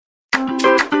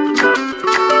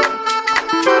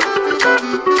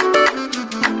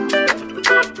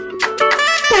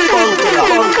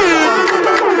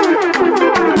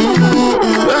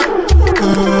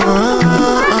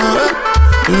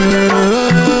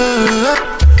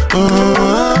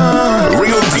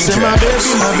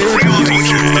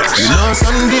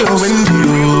Sunday or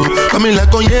window, coming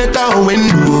like Onyeka or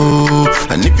window.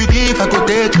 And if you give, I could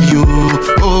take you.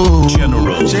 Oh,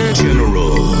 General. Take you.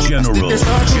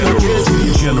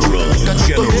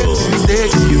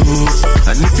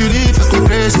 And if you leave, I could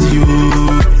praise you.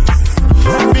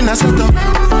 Been a set up.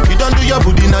 You don't do your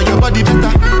booty, now your body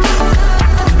better.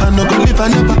 I no go live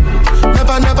and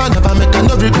never make a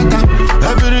no regret.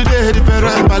 Every day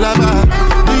different palava.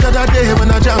 The other day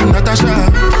when I jam Natasha,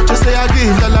 just say I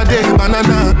give Lala day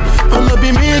banana. I'll not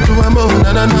be me to a mo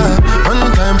na na na.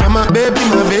 One time for my baby,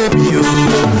 you.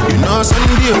 You know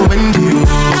Sunday or Wendy,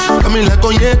 coming like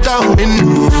Onyeka or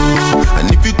window.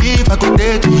 And if you give, I could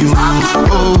take you.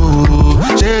 Oh,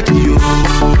 shake you.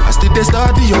 I still they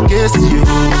study your case, you.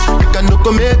 You can no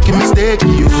go make a mistake,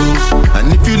 you.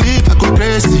 And if you leave, I could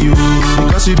praise you.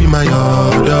 Because you be my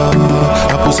order.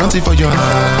 I put something for your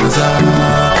hands.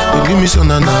 You give me some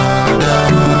another.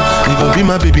 You gon' be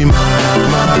my baby mama.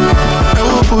 I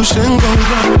will push and go.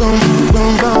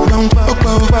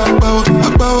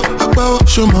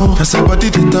 Show more. That's how body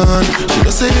they done. She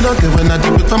don't say you don't care when I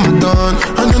do it for my done.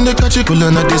 And then they catch you cool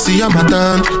and they see I'm a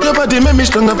done. Your body make me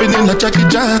strong, I'm feeling like Jackie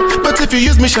Chan. But if you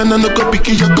use me, Shanna, no go pick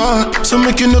your car. So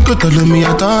make you no go tell me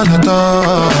at all.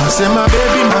 Say my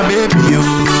baby,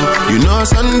 you know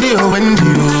Sunday or Wendy,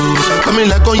 coming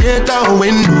like Onyeka or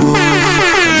window.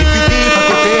 And if you give, I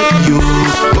could take you.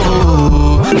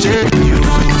 Oh, check you.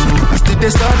 I still they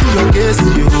study your case,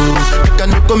 you. You can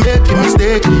no go make a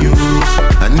mistake, you.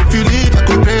 And if you leave, I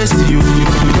could praise you.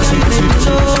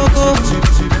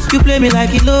 You play me like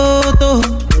a lotto.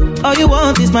 All you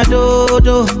want is my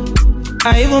dodo.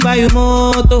 I even buy you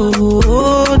moto.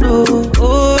 Oh no,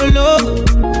 oh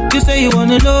no. You say you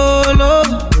wanna low,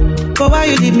 but why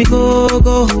you leave me go?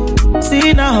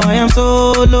 See now I am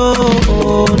solo.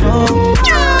 Oh no.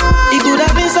 It could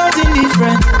have been something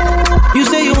different. You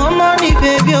say you want money,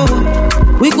 baby. Oh.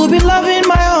 We could be loving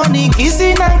my honey,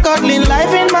 kissing and cuddling,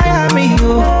 life in Miami.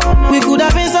 Oh. We could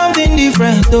have been something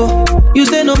different. Oh. You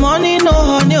say no money, no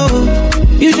honey. Oh.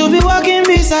 You should be walking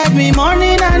beside me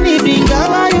morning and evening. Girl,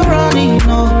 why you running?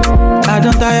 No, I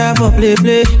don't tire for play.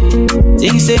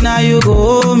 Things say now you go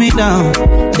hold me down.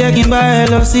 Checking by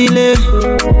LOC.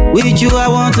 With you I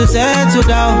want to settle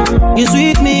down. You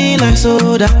sweet me like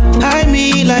soda, high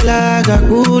me like lager,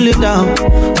 cool it down.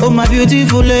 Oh my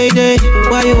beautiful lady,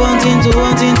 why you wanting to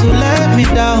let me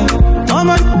down? Oh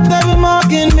my, they be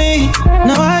mocking me.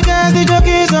 Now I guess the joke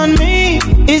is on me.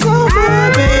 It's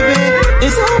over, baby.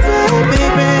 It's over,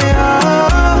 baby.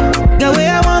 Oh, the way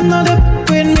I want no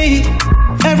with me.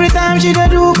 Every time she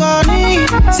do call me.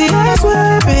 See, I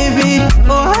swear, baby.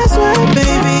 Oh, I swear,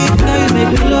 baby. Now you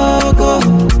make me loco.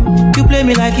 You play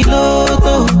me like a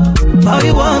lotto. All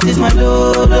you want is my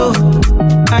dodo.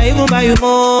 I even buy you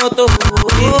moto.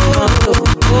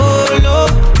 Oh, no.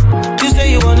 You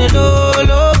say you want a low.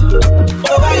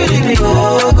 Oh, why you leave me go?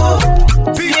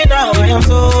 See now I am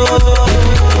so.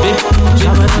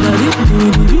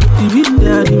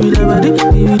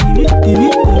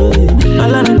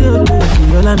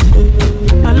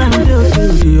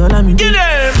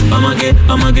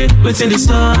 I'ma get what's in the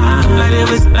sun.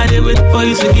 I did wait for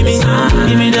you to give me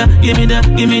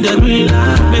the green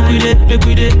light. Make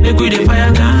we dey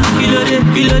fire down.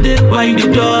 Kilo day, why you the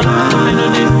door? I know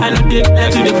they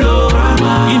like to the floor.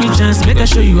 Give me chance, make I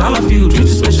show you how I feel. Treat you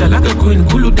special like a queen,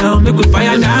 cool you down, make we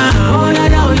fire down. Oh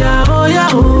yeah, oh yeah, oh yeah,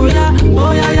 oh yeah,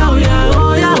 oh yeah, oh yeah, oh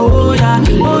yeah, oh yeah, oh yeah,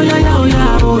 oh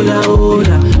yeah, oh yeah, oh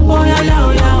yeah, oh yeah,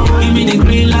 oh yeah. Give me the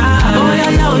green light. Oh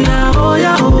yeah, oh yeah, oh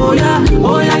yeah, oh yeah,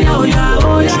 oh yeah, oh yeah,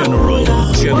 oh yeah.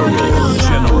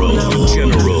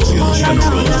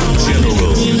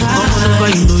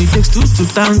 You know it takes two to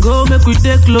tango. Make we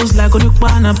take close like on the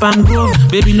pan and pango.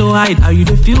 Baby, no hide. How you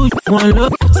dey feel? You want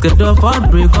love? Scared of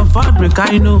heartbreak,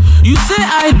 I know. You say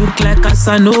I look like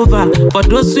Casanova. For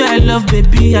those who I love,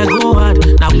 baby, I go hard.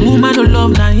 Now woman no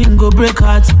love, now him go break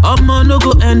heart. Man no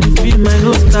go end the film, my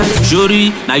no start.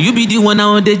 Shori, now you be the one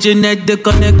on the Janet. They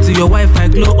connect to your Wi-Fi,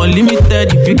 glow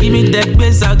unlimited. If you give me that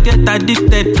base, I'll get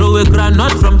addicted. Throw a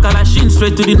granite from Kalashin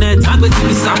straight to the net. Agbe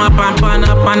be sama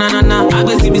pampana panana.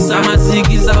 Agbe be sama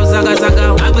sigi zaga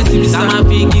zaga. Agbe be sama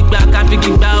figi back,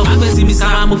 figi bow. Agbe see me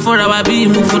say move for our be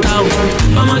move for now.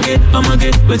 I'ma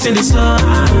get waiting the sun.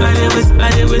 I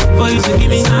dey wait for you to give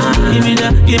me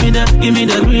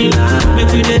the green light.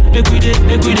 Make we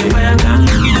dey fire down.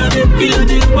 You know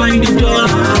they find the door.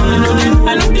 I know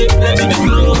they let me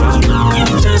go. Give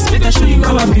me chance, make I show you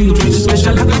how I feel. Treat you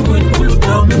special like I'm going to pull it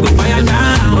down. Make we fire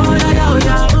down. Oh yeah, oh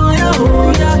yeah, oh yeah,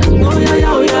 oh yeah, oh yeah,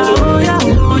 oh yeah, oh yeah, oh yeah,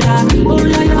 oh yeah, oh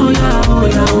yeah, oh yeah, oh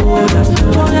yeah, oh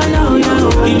yeah, oh yeah,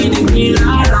 give me the green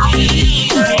light.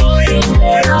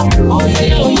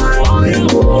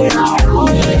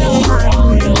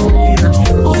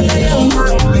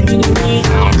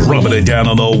 Rubbing it down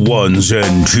on the ones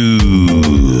and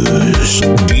twos.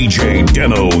 DJ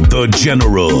Deno, the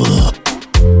General.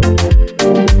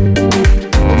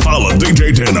 Follow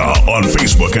DJ Deno on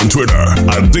Facebook and Twitter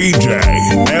at DJ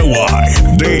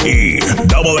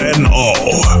NYDENNO.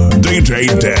 DJ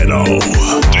Deno.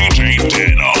 DJ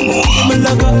Deno.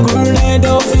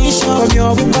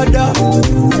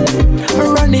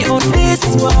 Run it on this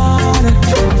one.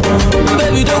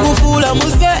 Baby, don't go fool, I'm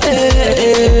gonna say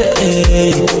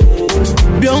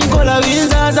Bianco la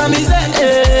vinza, za mi say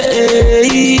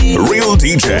Real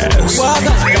DJs.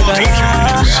 Real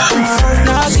DJs.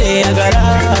 Nage agara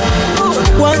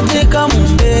Wante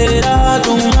kamumbera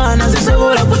Tungana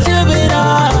sisobola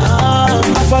kutebera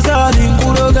Afasali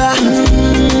nkuloga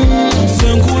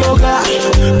Senkologa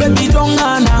Baby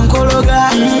tongana nkologa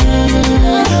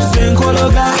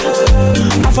Senkologa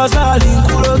Afasali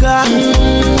nkuloga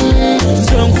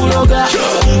Senkologa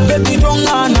Baby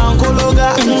tongana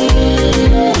nkologa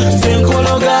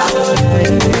Senkologa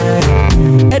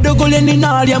Edogole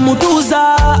ninalia mutuza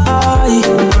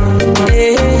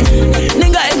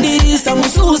Ninga endisa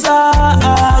musuza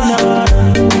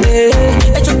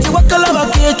Echo tiwakala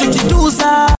bakecho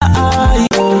chituza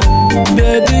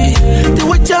Baby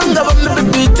tiwachanga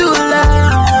baby tula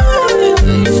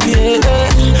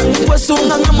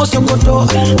Mwesunga ngamo sokoto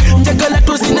Njagala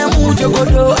tuzine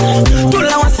mujogodo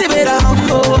Tula wasibera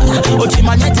hambo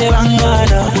Ochimanyete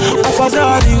bangana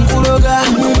Afazali nkuloga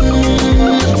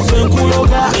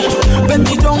Senkologa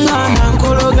Baby tongana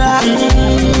nkologa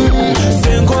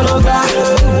Senkologa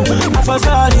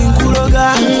Afazali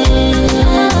nkuloga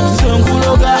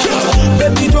Senkologa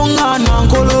Baby tongana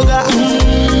nkologa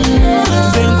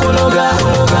Senkologa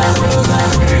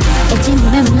Eti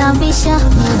nimemlambisha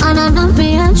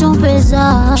ananambia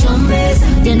chombeza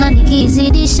tena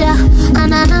nikizidisha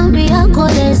ananambia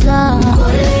koleza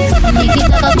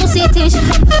nikitaka kusitisha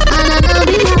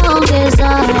ananambia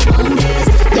ongeza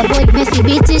japo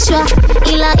imethibitishwa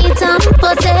ila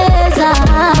itampoteza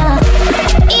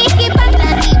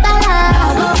ikipata ni bala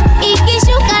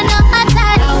ikishuka ndo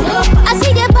hatari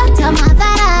asijepata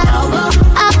madhara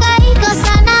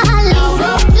akaikosa na hali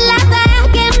ladha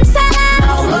yake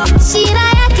msala shira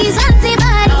ya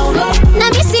Kizanzibari na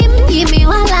misi mjimi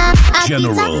wala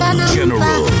akitaka na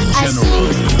mpa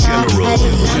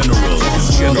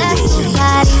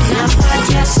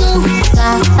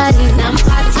sukari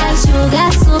nampatia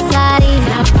sugar sukari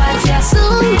nampatia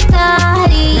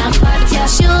sukari nampatia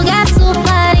sugar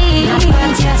sukari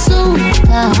nampatia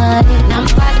sukari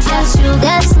nampatia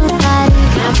sugar sukari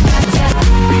nampatia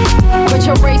with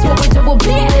your race what we do will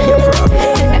be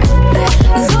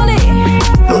Zuli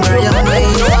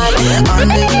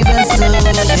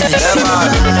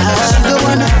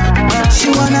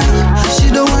She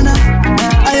don't wanna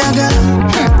Ayaga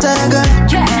Tayaga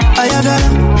Ayaga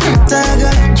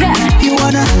Tayaga You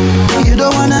wanna You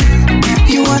don't wanna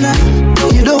You wanna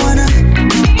You don't wanna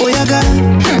Oyaga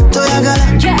Toyaga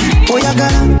Oyaga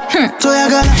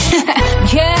Toyaga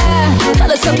Yeah,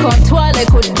 kala soko twale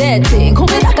kudeti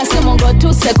Kumira kasemo ngo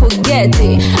tuse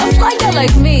kugeti A fly girl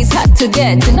like me is hard to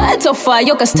get Na etofa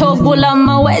yoka stobula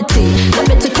maweti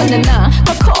Kabetu kone na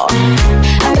Hako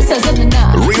Apesa zone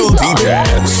na Real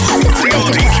DJs. Real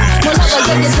DJs.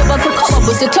 Mwalaga genye seba kukoma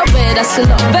busi tobe da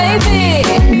silo Baby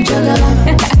Njagala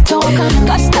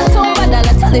Kasta tomba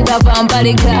dala tali da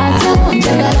bambalika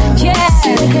Yeah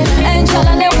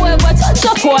Enjala ne wewa tacho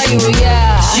kwa you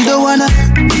yeah She don't wanna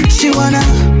She wanna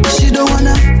She don't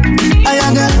wanna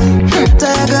Ayaga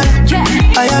Tayaga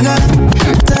Ayaga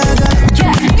Tayaga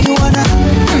You wanna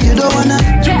You don't wanna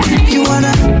You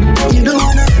wanna You don't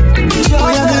wanna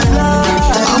Oyaga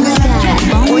Tayaga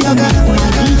Oyaga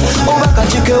Obaka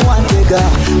chike wantega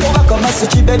Obaka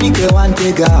masuchi baby ke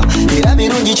wantega Ira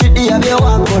mirungi chidi ya bia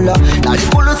wakola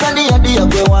Nalikulu sani ya diya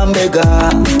kwe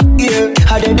wambega Yeah,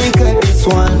 I dedicate this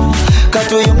one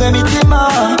Katu yunge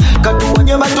mitima Katu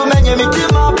wanye matumenye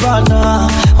mitima pana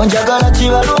Onjagala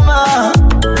chivaluma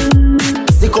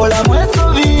Sikola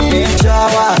mwesovi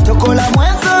Ejawa Tokola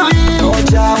mwesovi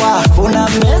Ojawa Funa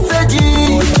message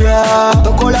Ojawa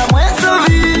Tokola mwesovi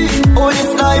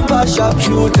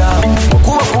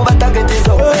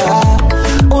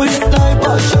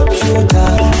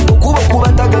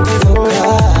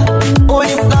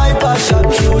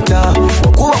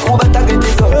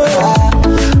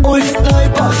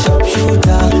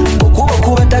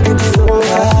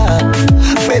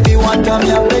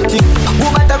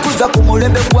Tuza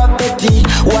kumulembe kwa peti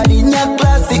walinya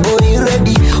klasi ori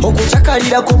ready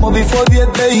okuchakalira kumu before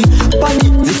byebei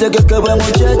pani zitegekebwe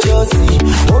mu chechosi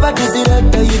oba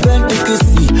tuzirete event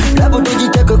kisi labo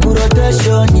tujiteke ku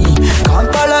rotation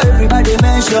Kampala everybody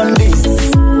mention this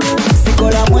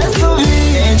sikola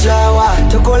mwesuvi enjawa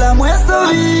tokola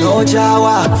mwesuvi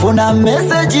ojawa funa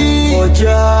message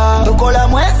oja tokola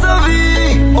mwesuvi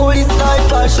oli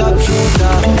sniper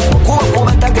sharpshooter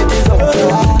kuba target is up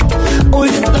oli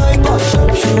sniper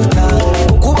sharpshooter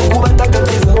kuba target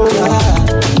is up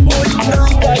oli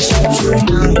sniper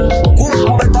sharpshooter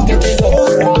kuba target is up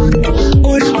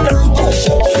oli sniper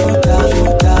sharpshooter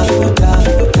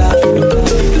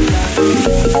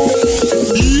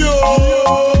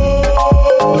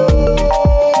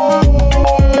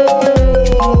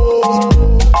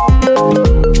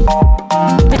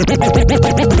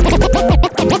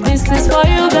This is for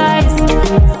you guys,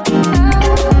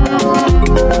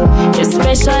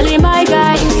 especially my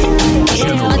guy.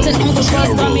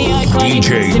 DJ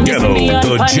Deno,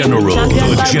 the General,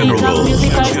 the General.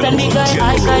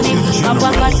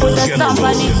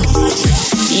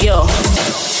 Yo,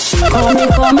 call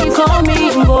me,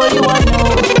 boy, you wanna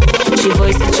know. She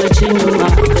voice such a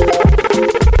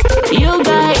you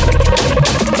guys,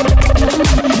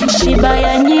 she buy a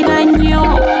nyo,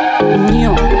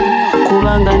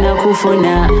 kubanga na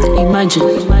kufuna. Imagine,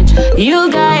 you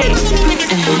guys,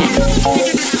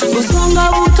 usonga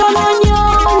butono nyo,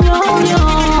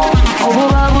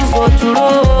 obuba buzotulo,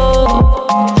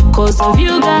 cause of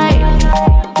you guys.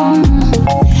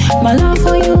 My love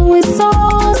for you is so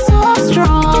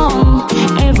strong,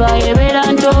 ever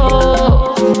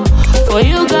for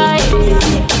you guys.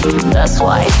 That's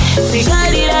why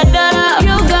Sigari da da,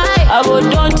 you guys. I would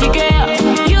don't care,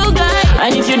 you guys.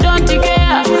 And if you don't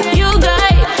care, you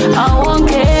guys, I won't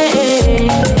care.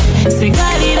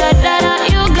 Sigari da da,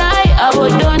 you guys. I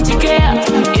would don't care,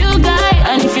 you guys.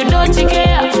 And if you don't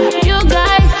care, you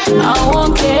guys, I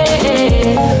won't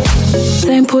care.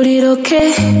 Then put it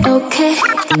okay.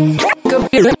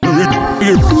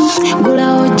 Gula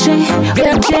oje,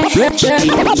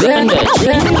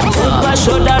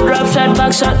 shoulder drop shot,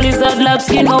 back shot, lizard lap,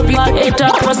 skin up your head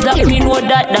across that mean what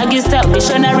that doggy step.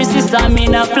 Missionary system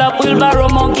in a flap, wheelbarrow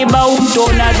monkey boom,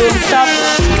 don't stop.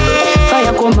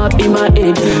 Fire come up in my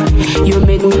head, you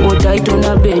make me go tight on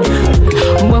a bed.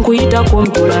 When we hit a come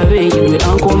pull away, you will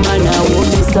uncle man, I won't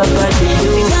be supported.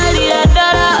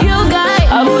 You guys,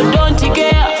 I would don't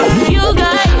care, you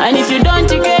guys, and if you don't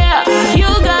care,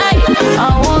 you guys, I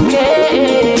won't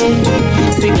care.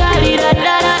 Sigari da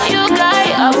da, you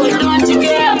guys, I would don't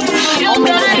care, you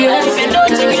guys, and if you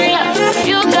don't care,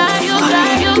 you guys.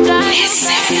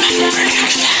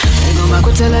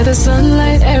 Makutela the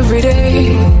sunlight every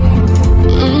day.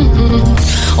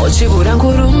 Ochibura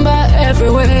kurumba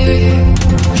everywhere.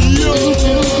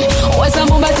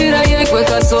 Wasamumbatira yekwe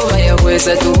kasova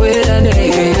yakweza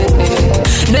tuwerane.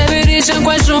 Nebirisha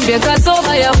kwa shumbia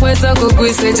kasova yakweza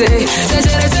kukwiseje.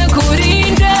 Tejereze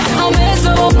kurinde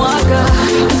omezo omwaka.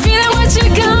 File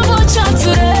wachigambo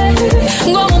chature.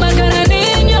 Ngomu makana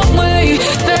ninyo mwei.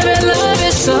 Baby love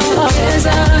is so.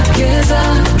 Keza.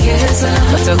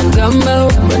 Batakugamba.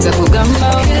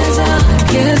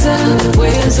 Keza.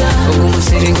 Weza.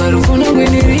 Okumusiri kwa rukuno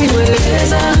gwiniriwe.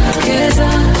 Keza.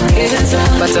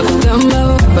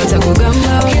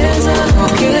 Batakugamba.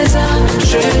 Keza.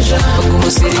 Treasure.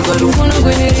 Okumusiri kwa rukuno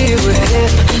gwiniriwe.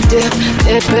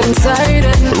 Dip inside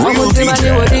it. Omutima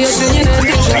ni wadi yasinyine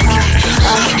ndija.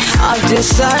 I've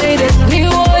decided. Ni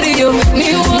wadi yo.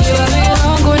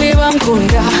 Niba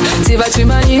mkunda. Tiba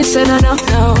chimanyise na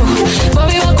now.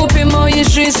 Babi wakupimo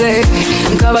yishize.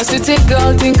 Nkaba city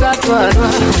girl tinkatwarwa.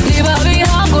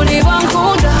 Niba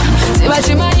mkunda. Tiba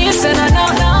chimanyise na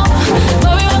now.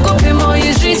 Babi wakupimo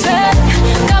yishize.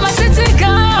 Nkaba city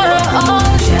girl. Oh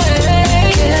yeah.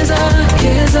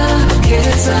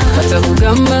 Keza.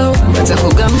 Batakugamba.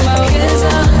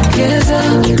 Keza.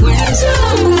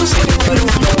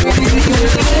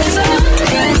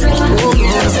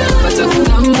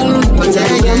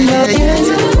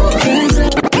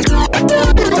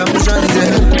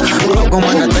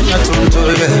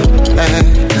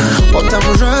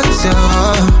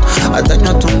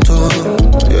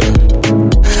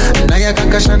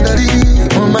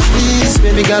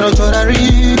 Baby got a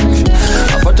torari,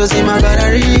 photos in my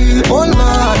gallery. Oh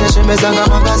Lord, she mess up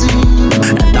magazine.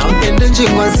 Now I'm pending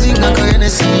kwa zinga kwa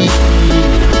NSC.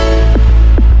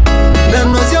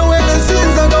 Them was your way to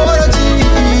sins and overage.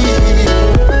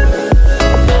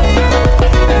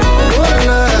 Oh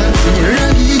Lord,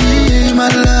 my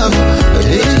love,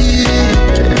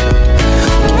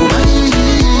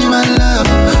 my love,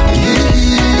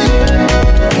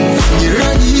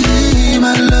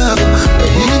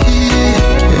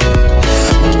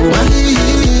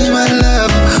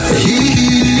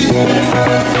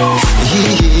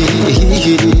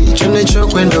 Chone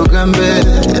chokwendo gambe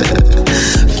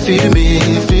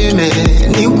Filme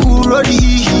Ni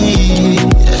kurodi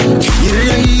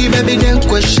Yiri baby den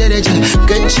kwa shereje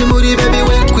Kachimuri baby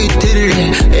we kwitire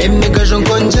Emeka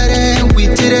jongonjare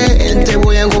Kwitire ente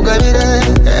boya ngugabire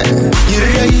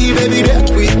Yiri baby den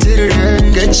kwitire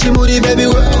Kachimuri baby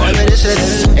we wamereshere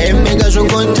Emeka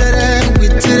jongonjare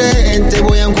Kwitire ente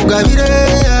boya ngugabire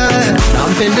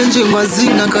Nampende njingwa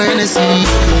zinga ka NSC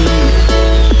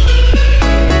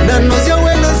Nanozia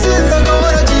wena sinza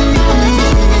kawara ji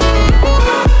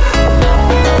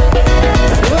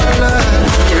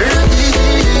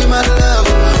My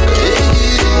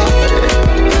love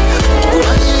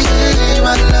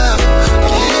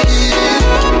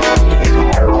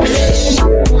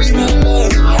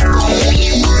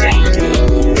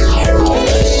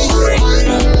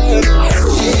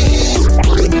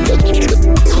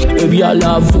Baby, I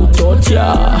love you,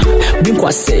 Totia.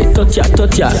 Binkwa say, Totia,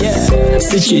 yeah.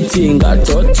 Si cheatinga,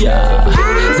 Totia.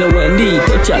 The Wendy,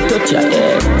 Totia,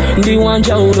 yeah. The one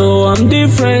Jauro, I'm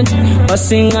different.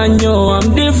 Passing I know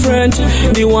I'm different.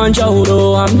 The one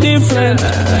Jauro, I'm different.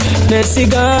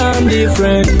 Nessiga, I'm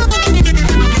different.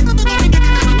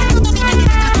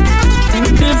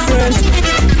 Different.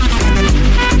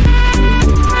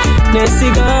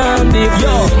 Nessiga, I'm different.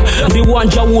 Yo, the one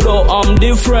Jauro, I'm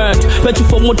different. Bet you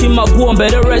for Mutima Guombe,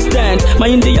 the resident. My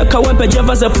India Kawempe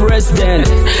Java's a president.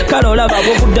 Karola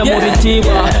Babu Buddha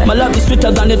Moritiwa. My love is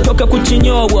sweeter than the Toka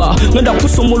Kuchinyowa. Nenda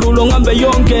Kusumulu Ngambe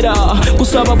Yonkera.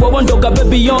 Kusaba Bwandoga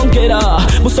baby Yonkera.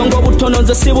 Musongo Butono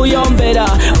the Sibu Yombera.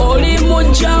 Oli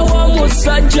Mujawa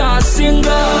Musaja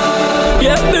Singa.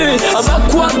 Yebi,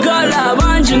 Abakwagala,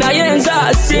 Banjina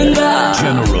Yenza Singa.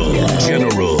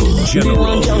 General.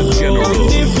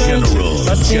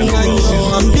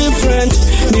 I'm different.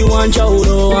 Me want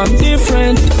Jauro, I'm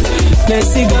different.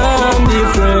 Nessiga, I'm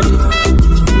different.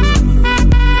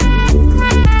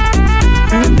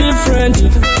 Different.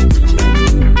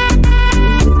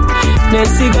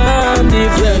 Nessiga, I'm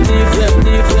different.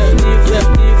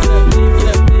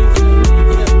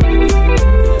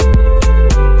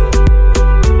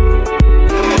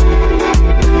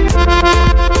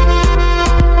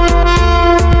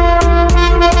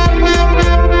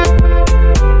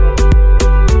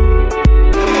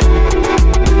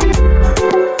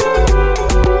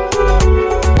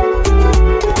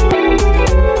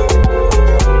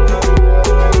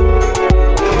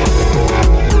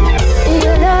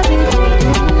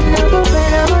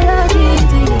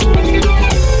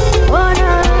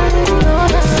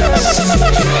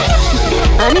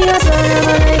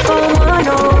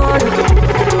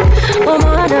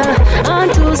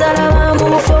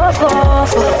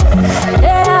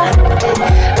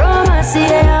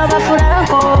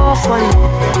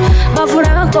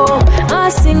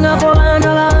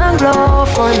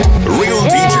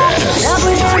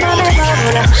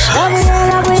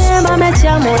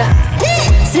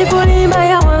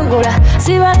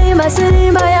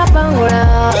 Sirimba ya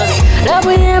pangula.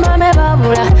 Labuyema me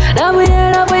babula.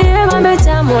 Labuyema me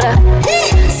chamula.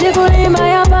 Sikurimba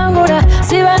ya pangula.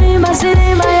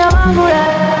 Sirimba ya pangula.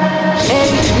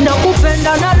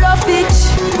 Nakupenda na love it.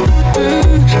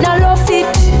 Na love it.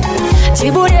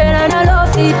 Chiburiela na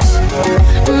love it.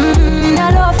 Na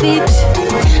love it.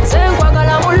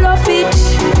 Senkwagala mu love it.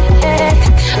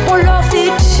 Mu love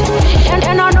it. And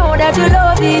I know that you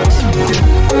love it.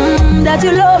 That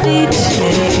you love it.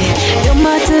 You're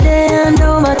my today and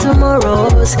you're my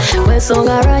tomorrows. When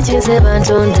songa rachi se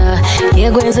bantunda,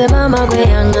 yegwenze mama gwe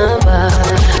yangaba.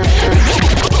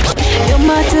 You're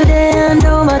my today and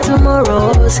you're my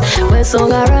tomorrows. When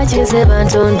songa rachi se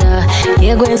bantunda,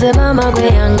 yegwenze mama gwe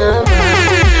yangaba.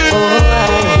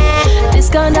 Oh, this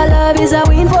kind of love is a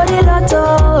win for the lotto.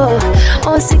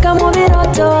 On sika movie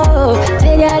lotto.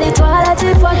 Telia litwala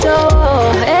tifoto.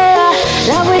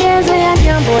 Labuyenze ya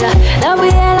nyambula.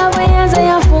 Labuyenze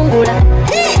ya fungula.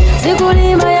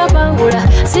 Sikulima ya pangula.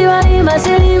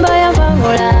 Sirimba ya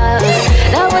pangula.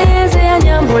 Labuyenze ya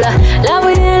nyambula.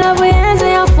 Labuyenze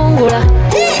ya fungula.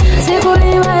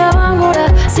 Sikulima ya pangula.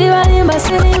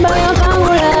 Sirimba ya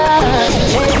pangula.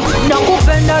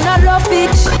 Nakupenda na love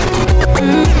it.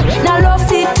 Na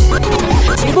love it.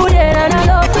 Chibudera na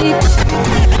love it.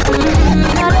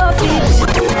 Na love it.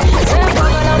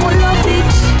 Sempagala mu love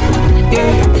it.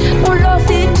 Mu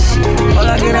love it. All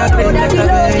I get up in that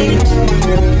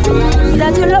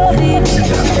you love it.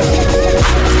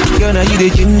 Girl, now you the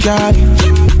ginger.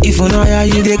 If you know how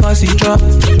you the cause you drop.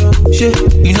 Shit,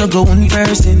 you know go one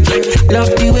person. Love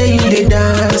the way you the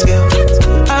dance, girl.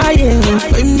 I am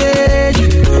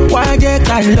made. Why you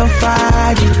can't love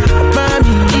fire?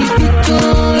 Mommy, if you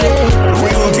cool,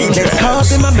 Real DJ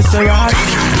Maserati.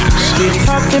 Baby,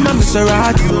 hop in my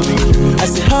Maserati. I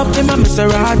said hop in my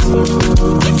Maserati.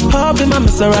 Hop in my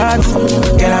Maserati.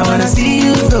 Girl, I wanna see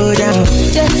you go down.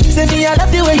 Yeah, say me I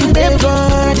love the way you bend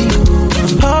body.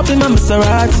 Hop in my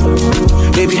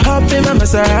Maserati. Baby, hop in my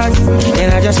Maserati.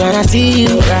 And I just wanna see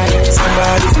you ride.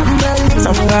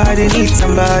 Somebody needs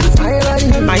somebody.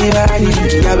 My body,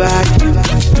 your body.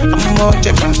 I'm more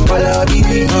check out all of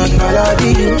you.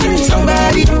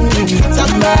 Somebody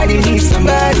needs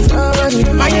somebody.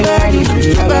 My body,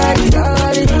 your body.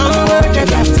 I'm more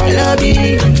check out all of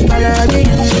you.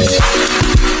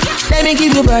 Let me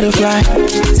give you butterfly.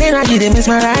 Say I didn't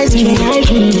mesmerize me.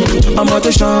 I'm out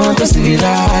to show to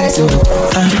civilize.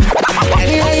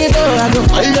 Anywhere you go, I go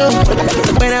follow.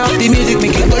 When I up the music,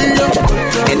 make it go low.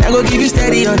 And I go give you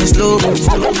steady on the slow.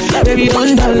 Baby,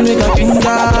 one doll, make a finger.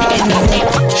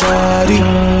 Shawty,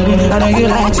 I know you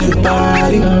like to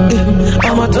party.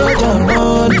 I'm a total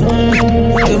body.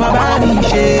 To my body,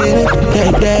 shit.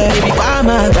 Yeah, baby, why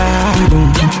my God?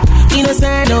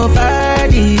 Innocent,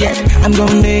 nobody, yeah. I'm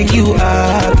gonna make you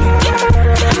happy.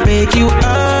 Make you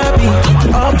happy.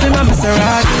 Up in my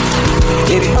Maserati.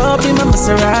 Baby, up in my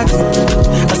Maserati.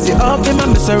 I say up in my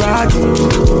Maserati.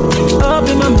 Up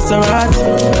in my Maserati.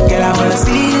 Girl, I wanna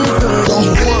see you go.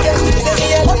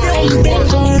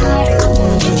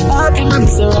 Up in my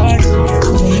Maserati.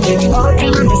 Baby, up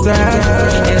in my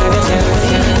Maserati.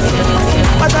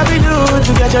 What have you do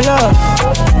to get your love?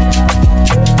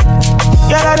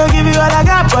 Girl, I don't give you all I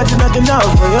got, but it's not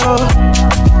enough for you.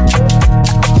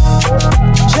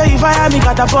 Show you fire me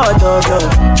catapult, oh girl.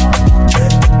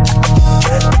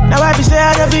 Now I be say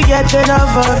I don't be get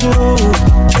enough of you.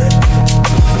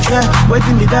 Yeah,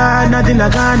 waiting me down, nothing I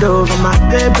can't do for my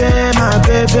baby, my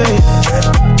baby.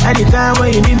 Anytime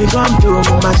when you need me, come through.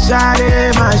 My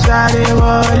shawty,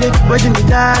 wallet. Waiting me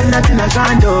down, nothing I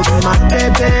can't do for my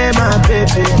baby, my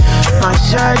baby. My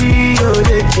shawty, oh,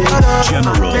 they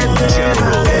General,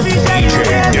 DJ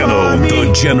Deno, the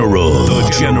General.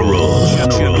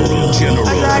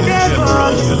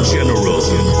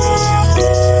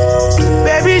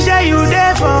 Baby, say you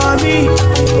there for me.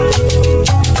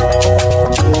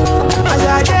 As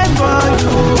I there for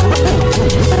you.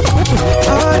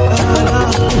 Oh,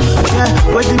 yeah,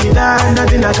 waiting me down,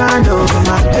 nothing I can't do for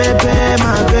my baby,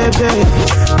 my baby.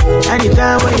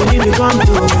 Anytime when you need me, come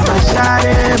through. My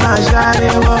shawty,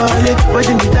 wallet.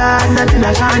 Waiting me down, nothing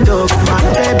I can't do for my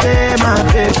baby, my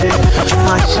baby.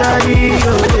 My shawty,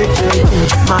 oh,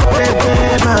 my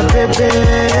baby.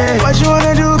 What you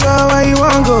wanna do, girl? Where you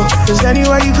wanna go? Cause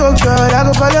anywhere you go, girl, I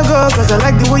go follow, go. Cause I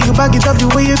like the way you back it up, the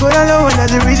way you go down low. And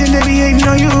that's the reason they be hating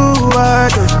on you.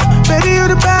 Baby, you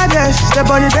the baddest. Step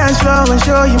on the dance floor and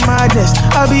show you madness.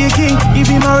 I'll be a king, you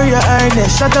be my real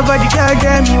highness. Shut up, body, girl,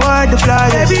 damn, you are the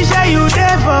flyest. Baby, say you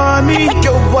there for me.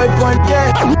 Yo, boy, point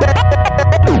there.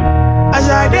 As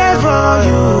I there for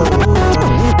you.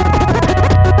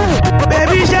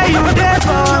 Baby, say you there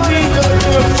for me.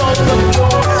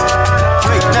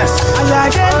 Greatness. As I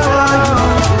there for you.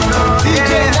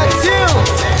 DJ, that's you.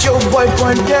 Yo, boy,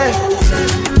 point there.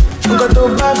 Go to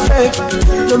perfect.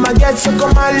 No my get so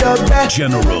come my love back.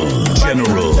 General,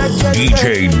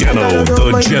 DJ Deno,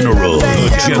 the General.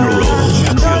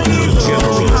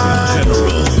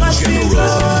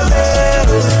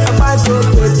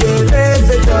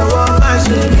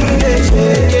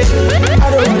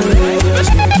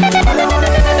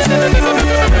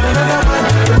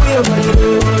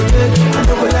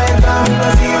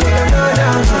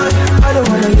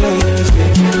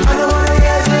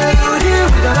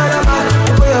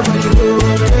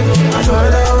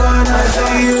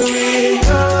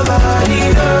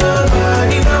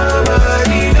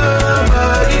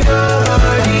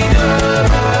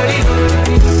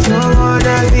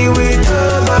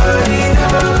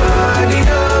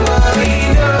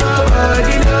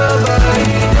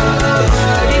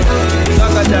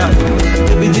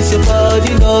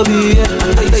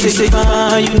 Say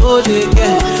fine, you know they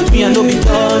get me. I know me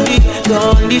dundee.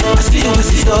 I still with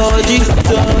this dodgy.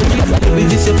 Baby,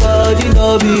 this your body,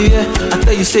 no be yeah. I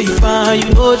tell you, say you fine, you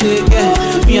know they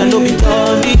get me. I know me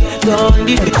dundee.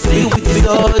 I still with this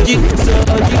dodgy.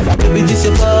 Baby, this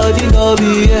your body, no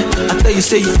be yeah. I tell you,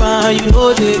 say you fine, you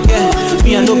know they get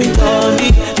me. I know me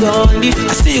dundee.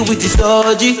 I still with this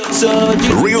dodgy.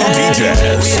 Real DJs.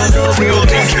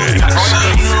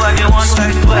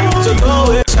 So don't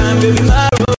waste time, baby, my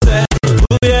rose.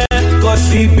 Oh yeah,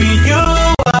 cause it be you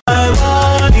I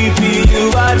want, it be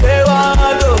you I they want.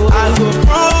 I go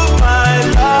prove my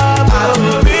love, I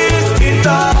go risk it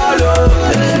all.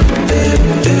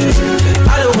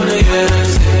 I don't wanna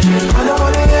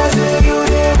hear say you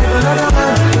there with another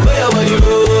man. Where your body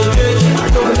goes, I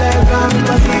don't let them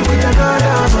see.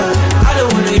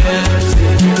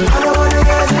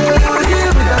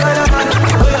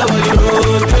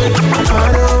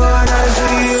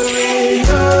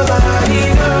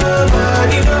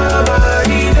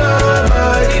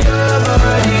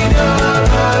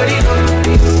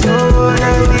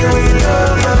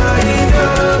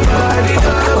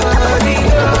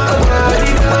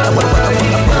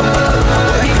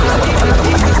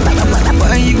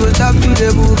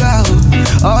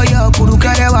 could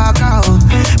carry walk out.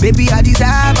 Baby, I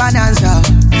deserve an answer.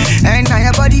 And now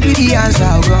your body be the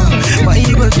answer, girl. But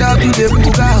you go talk to the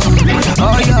buga.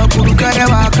 Oh, you could carry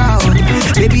walk out.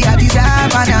 Baby, I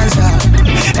deserve an answer.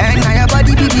 And now your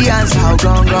body be the answer.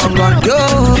 Gone. Yo,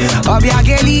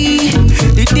 Obiageli,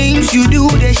 the things you do,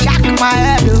 they shock my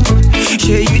head.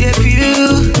 Show you the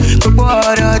feel. Good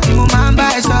water to my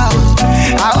body.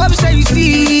 I hope so you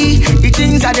see the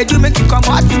things that they do make you come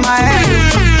out my head.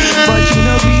 But you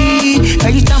know me, I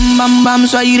you tam bam bam,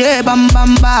 so you dey bam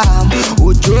bam bam.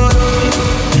 Ojoro,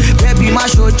 baby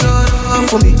mash ojoro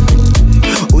for me.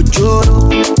 Ojoro,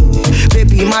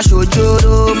 baby mash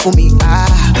ojoro for me.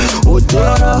 Ah,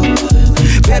 ojoro,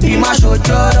 baby mash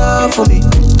ojoro for me.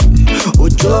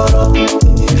 Ojoro,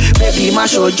 baby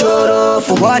mash ojoro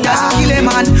for me. What does kill a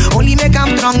man? Only make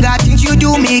him stronger. Things you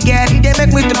do me, girl, they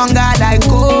make me stronger. Like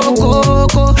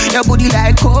coco, your booty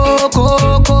like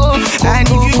coco. And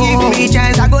if you give me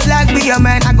chance, I go like be your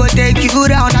man. I go take you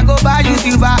down. I go buy you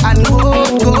silver and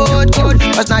gold.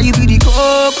 Cause now you be the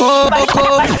coco.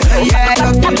 Yeah,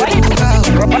 love you, girl.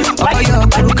 Oh, your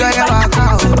girl, you walk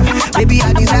out. Baby,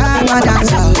 I deserve a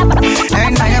dance out.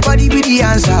 And now your body be the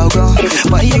answer, girl.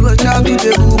 But you go talk to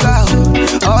the girl.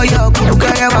 Oh, your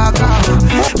girl, you walk out.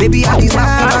 Baby, I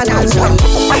deserve a dance out.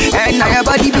 And now your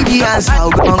body be the answer,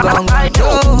 gone.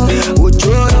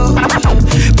 Ojoro,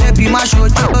 baby, mash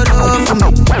ojoro for me.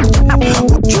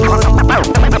 Ojoro,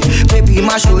 baby,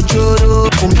 mash ojoro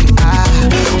for me. Ah,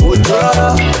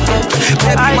 ojoro,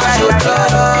 baby, mash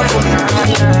ojoro for me.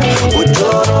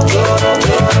 Ojoro.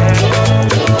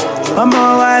 I'm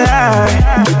all alive.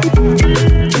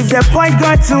 If the point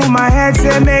got to my head,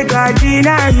 say make I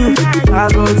deny you. I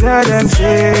go tell them,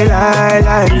 say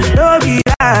lie. Don't be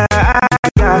lie.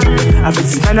 I fit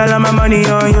spend all of my money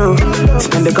on you.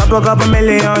 Spend a couple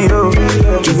million on you.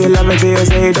 Give you love until you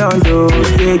say don't do.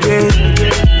 Yeah.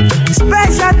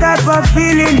 Special type of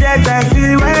feeling that I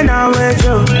feel when I'm with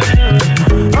you.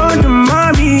 Oh, the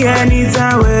mommy,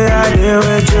 anytime where I deal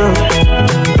with you.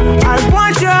 I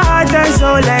want your heart and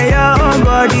soul and your own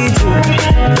body too.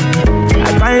 I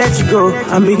can't let you go.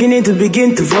 I'm beginning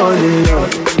to fall in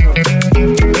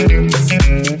love.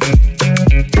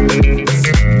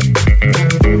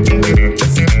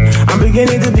 I'm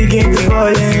beginning to fall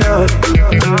in love.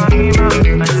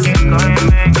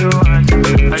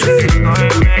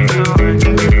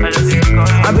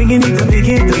 I'm beginning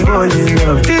to fall in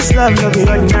love. This love no be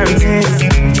ordinary thing.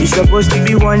 It's supposed to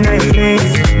be one night thing.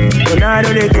 But now I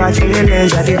know they catch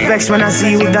feelings. I get vexed when I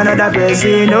see you with another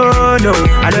person. No,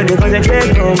 I know they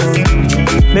concentrate no more.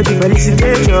 Make me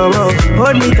felicitate you.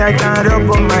 Hold me tight and rub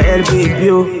on my LB,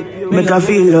 yo. Make I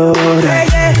feel alright.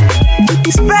 Yeah.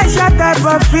 Special type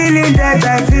of feeling that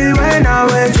I feel when I'm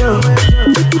with you.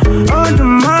 Oh, the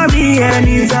mommy,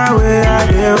 anytime where I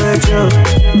deal with you.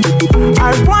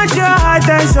 I want your heart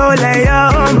and soul and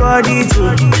your own body too.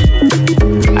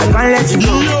 I can't let you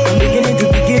go. I'm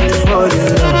beginning to fall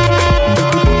in love.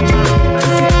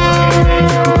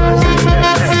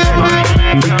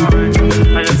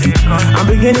 I'm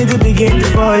beginning to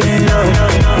fall in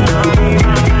love.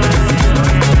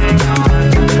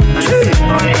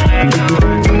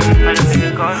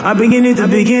 I'm beginning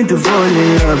to fall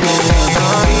in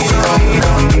love.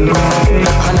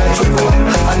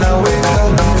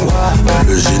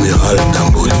 Le général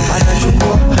Dangote, le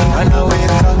grand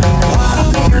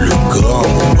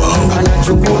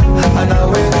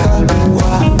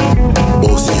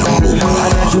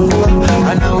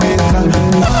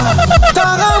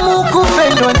Taramu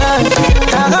kupendwa nawe,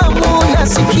 taramu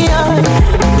nasikia,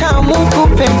 tamu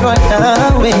kupendwa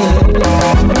nawe.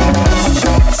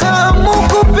 Tamu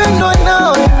kupendwa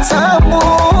nawe,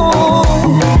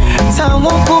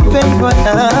 tamu kupendwa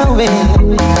nawe.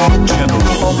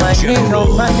 General,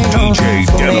 DJ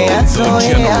Deno,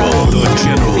 the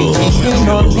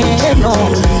General. Neno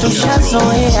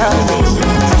tushazoea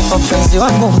mpenzi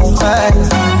wangu mubaya,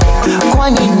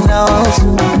 kwani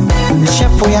naosu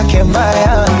shepu yake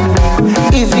mbaya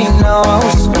hivi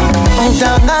naosu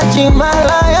mtangaji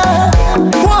malaya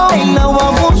na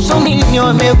wabusu nini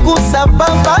wamegusa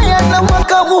babaya na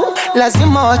mwaka huu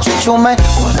lazima wachuchume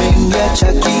wameingia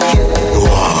chakike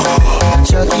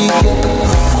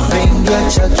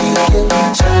wameingia chakike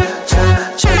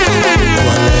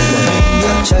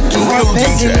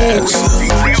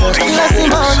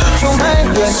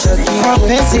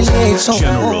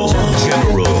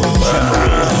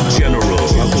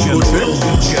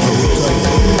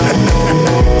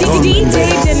DJ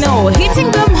Deno,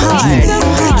 hitting them hard.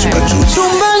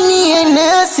 Chumbani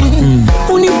enesi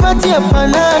unipatia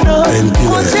panado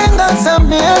kujenga za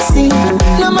Messi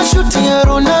na mashuti ya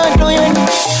Ronaldo, yani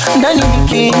ndani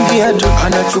akiingia tu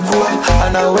anachukua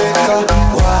anaweka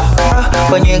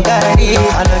kwenye gari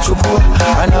anachukua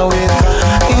anaweka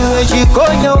iwe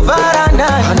jikoni au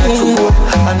varandani anachukua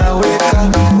anaweka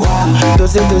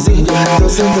doze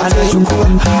anachukua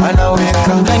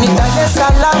anaweka ndani Dar es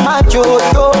Salaam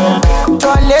joto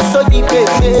toale soji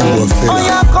pepe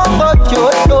oya Kongo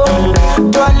joto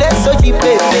toale soji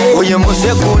pepe oya Mose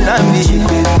Kunambi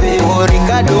pepe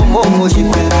Ricardo Momo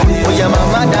pepe oya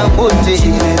Mama Dangote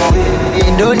pepe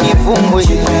Edoni Fumbo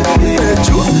pepe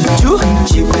chu pepe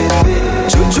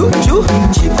chu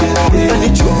pepe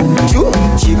chu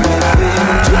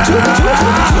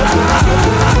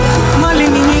mali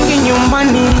ni nyingi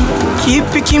nyumbani,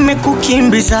 kipi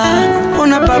kimekukimbiza?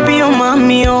 Ona babio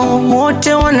mamio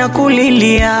wote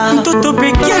wanakulilia, mtoto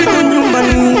peke yako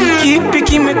nyumbani, kipi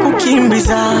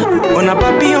kimekukimbiza? Ona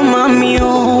babio mamio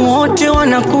wote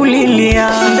wanakulilia,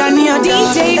 ndani ya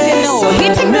DJ Deno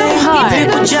hitting them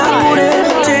hard kuchakure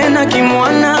tena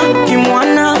kimwana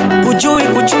kujui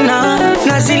kuchuna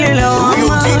na zile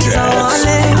lawama za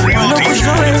wale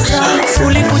walokuzoeza.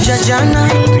 Ulikuja jana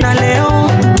na leo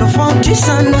tofauti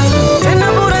sana,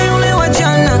 tena bora yule wa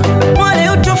jana, wale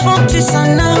utofauti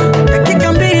sana.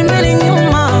 Dakika mbili mbele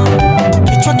nyuma,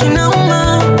 kichwa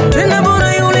kinauma. Tena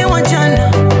bora yule wa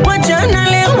jana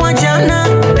leo wa jana,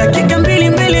 dakika mbili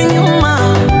mbele nyuma,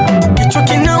 kichwa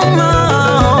kinauma.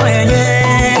 Oh yeah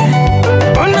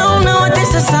yeah, ona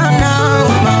watesa sana.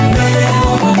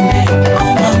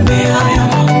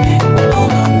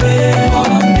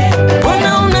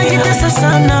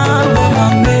 Sana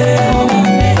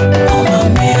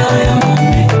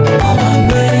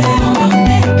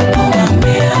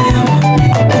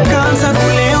ukaanza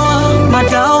kulewa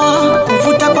madawa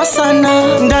kuvuta kwa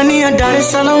sana ndani ya Dar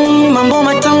es Salaam, mambo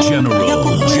matamu ya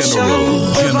kukuisha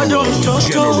bado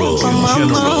mtoto mama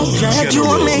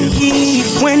yajua mengi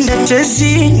wende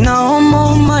tezi na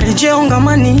homo marejeo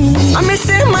ngamani.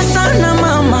 Amesema sana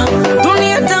mama,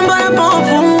 dunia tambara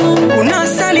bovu, kuna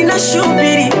sali na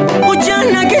shubiri,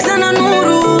 ujana giza na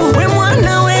nuru. We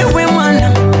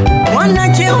mwana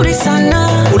jeuri sana,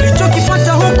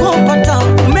 ulichokipata huko upata,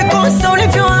 umekosa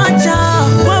ulivyoacha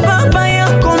kwa baba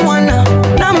yako mwana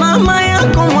na mama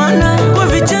yako mwana, kwa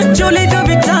vichache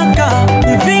ulivyovitaka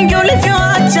vingi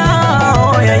ulivyoacha.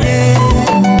 Oh yeah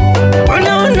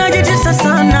yeah, unajitesa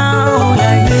sana. Oh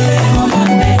yeah yeah,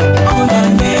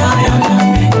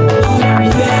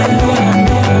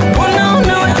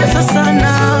 unawatesa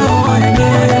sana.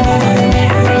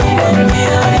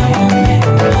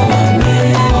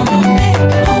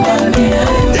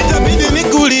 Itabidi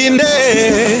nikulinde,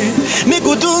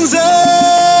 nikutunze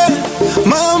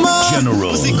mama,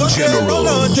 usikose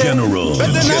lolote,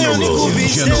 bete nayo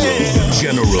nikuvishe.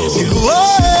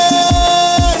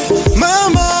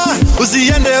 Mama,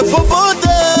 usiende popote,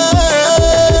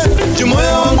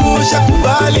 moyo wangu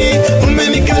ushakubali,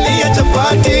 umenikalia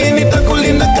chapati,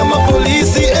 nitakulinda kama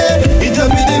polisi.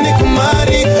 Itabidi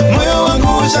nikumari, moyo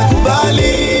wangu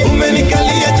ushakubali,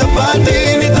 umenikalia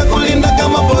chapati, nitakulinda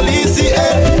kama polisi.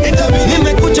 Itabidi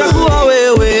nimekuchagua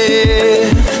wewe,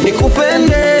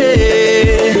 nikupende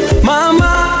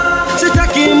mama,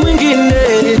 sitaki mwingine,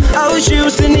 aushi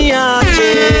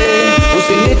usiniache,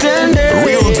 usinitende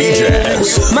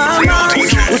mama,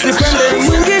 usipende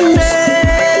mwingine.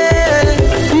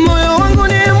 Moyo wangu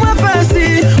ni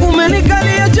mwepesi,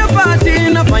 umenikalia chapati,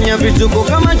 nafanya vituko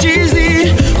kama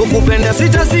chizi, kukupenda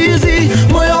sitasizi.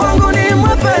 Moyo wangu ni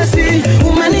mwepesi,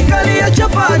 umenikalia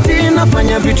chapati,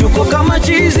 nafanya vituko kama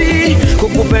chizi,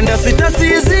 kukupenda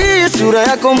sitasizi. Sura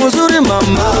yako mzuri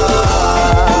mama,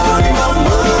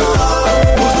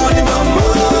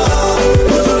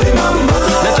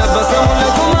 na tabasamu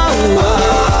lako maua.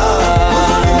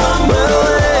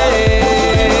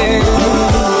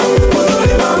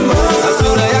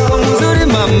 Sura yako mzuri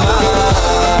mama,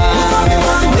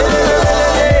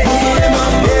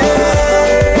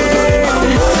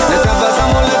 na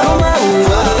tabasamu lako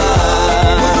maua.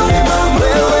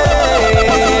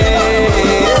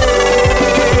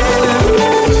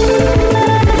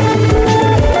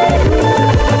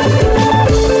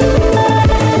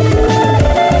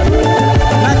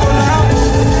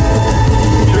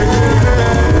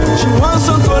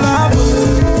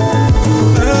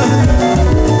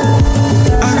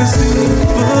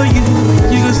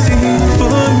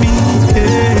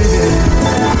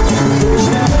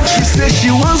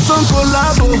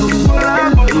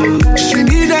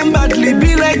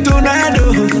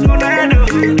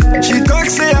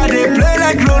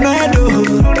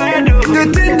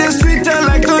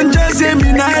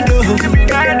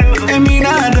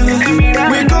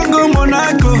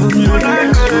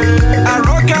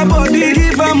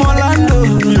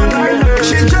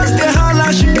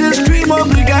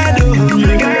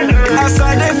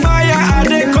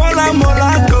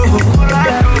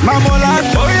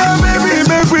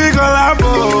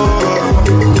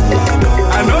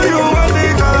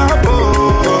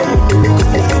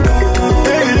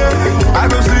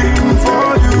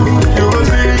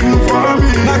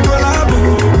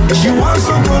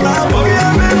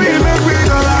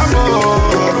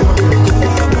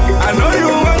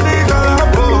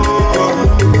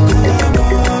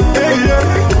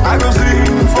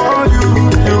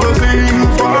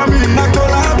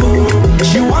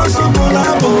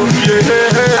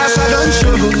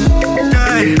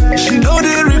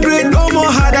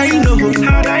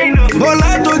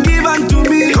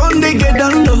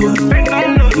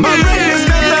 My brain is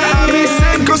better, I'm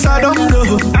insane cause I don't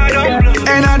blow.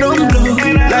 And I don't blow,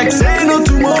 like say no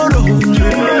tomorrow.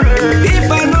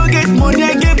 If I don't get money,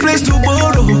 I get place to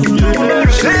borrow.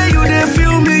 Say you dey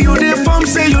feel me, you dey form,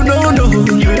 say you don't know.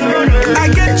 I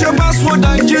get your password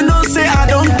and you know say I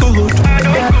don't code.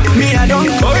 Me, I don't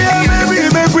code. Oh yeah,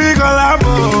 baby, make we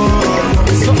collabo.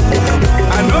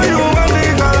 I know you want me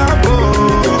collabo.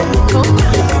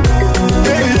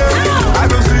 Yeah, yeah, I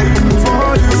go sing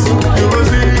for you, you go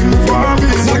sing for me.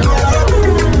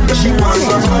 She wants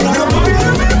some collabo.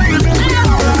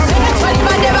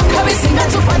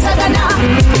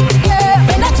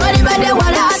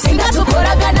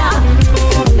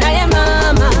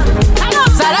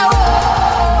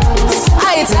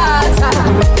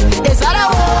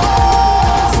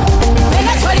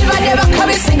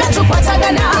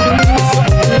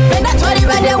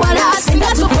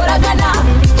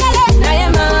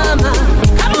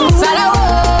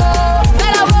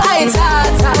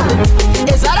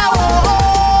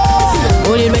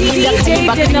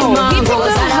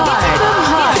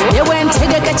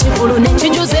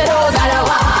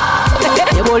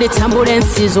 Tambula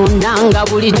ensi zonna nga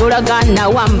buli tolagana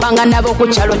wambanga nabo ku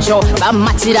kyalo kyo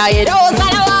bamatira era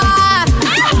ozalawa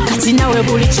kati nawe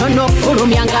buli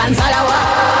kyonofulumya nga nzalawa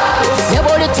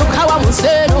sebuli tukawa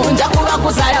museno nja kuba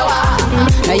kuzalawa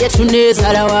naye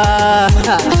tunezalawa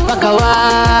bakawa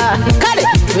kale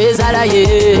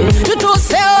twezalaye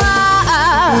tutusewa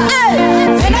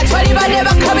fena twalibadde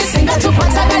bakabi singa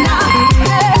tukwatagana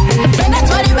fena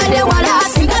twalibadde wala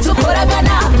singa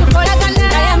tukolagana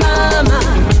naye mama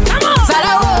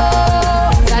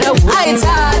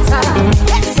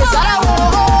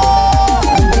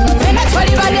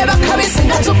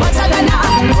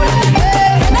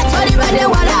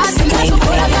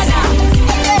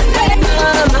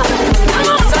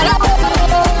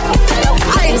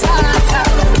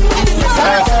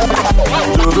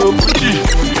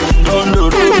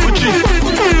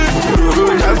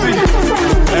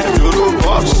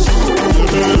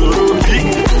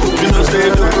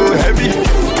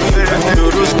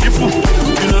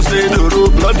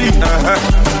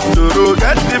Doro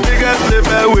got the biggest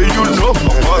liver where you know of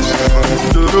us.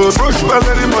 Doro push by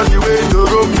anybody where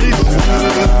Doro meet.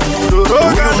 Doro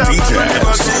got the biggest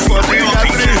for the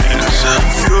country.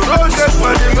 Doro just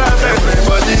for the best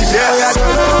everybody. Yeah,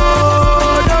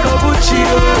 Doro Buccio.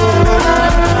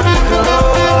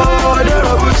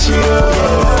 Doro Buccio.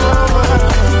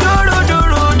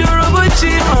 Doro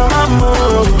Buccio.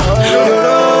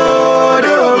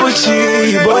 Doro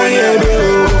Buccio. Boy,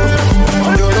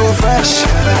 fresh,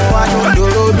 one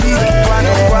dolo big,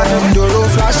 one dolo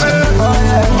flashy,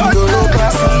 dolo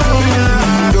classy,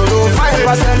 dolo fine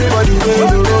pass anybody,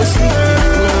 dolo see,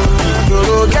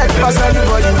 dolo get pass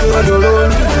anybody, dolo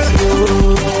need.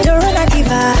 Doro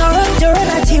nativa, Doro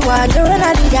nativa, Doro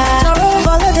nadida,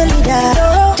 follow the leader.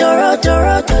 Doro,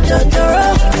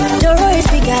 Doro is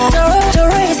bigger,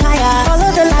 Doro is higher.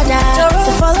 Follow the ladder,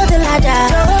 so follow the ladder.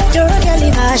 Doro can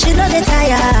leave her, she know the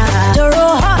tire.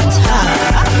 Doro hot.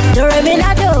 Doro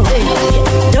Minado,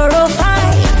 Doro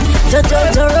fine,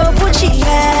 Doro Gucci,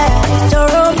 yeah.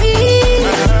 Doro me,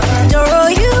 Doro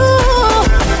you,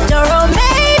 Doro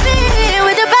maybe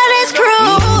with the baddest crew.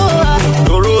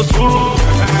 Doro Suru,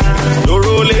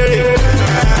 Doro Lere,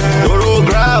 Doro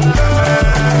Grab,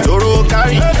 Doro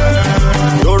Carry,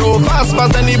 Doro fast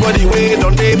past anybody way,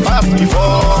 don't they fast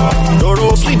before.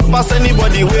 Doro sweet past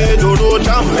anybody way, Doro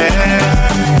jam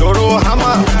man, Doro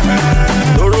hammer,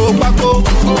 Doro Paco,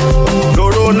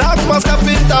 Doro knock past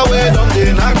Capita way, don't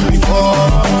they knock before.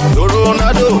 Doro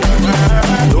Nado,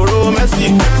 Doro Messi,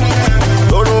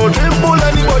 Doro dribble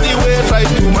anybody way, try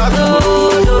to mark.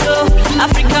 Doro,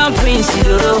 African Prince,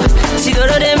 Doro, see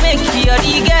Doro they make you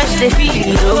the girls they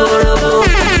feel. Doro,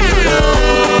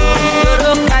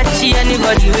 Doro catchy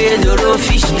anybody way, Doro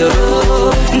fish,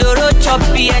 Doro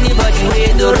choppy anybody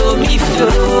way, Doro beef,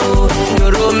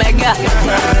 Doro mega,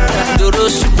 Doro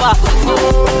super,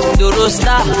 Doro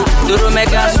star, Doro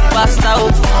mega superstar.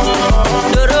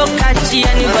 Doro catchy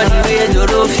anybody way,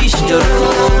 Doro fish,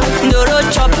 Doro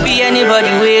choppy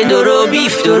anybody way, Doro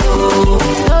beef, Doro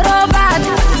bad,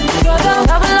 Doro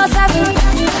 007,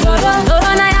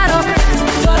 Doro Nayaro,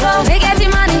 Doro they get the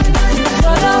money,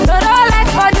 Doro like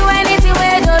for do anything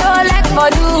way, Doro like for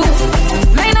do.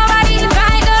 Make nobody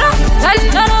try,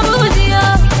 Doro bougie,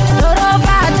 Doro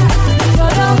bad,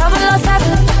 Doro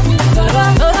 007,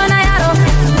 Doro Nayaro,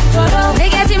 Doro they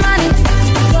get the money,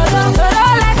 Doro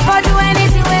like for do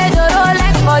anything way, Doro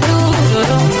like for do.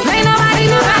 Make nobody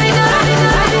try,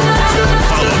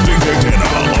 Follow DJ Deno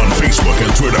on Facebook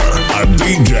and Twitter at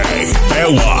DJ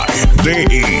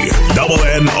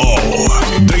LYDENNO.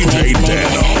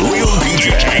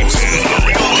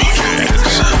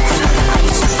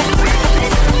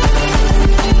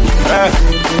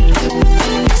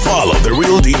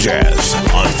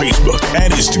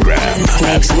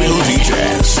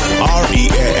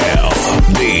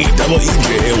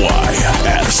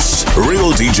 REJAYS.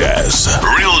 Real DJs.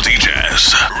 Real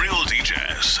DJs.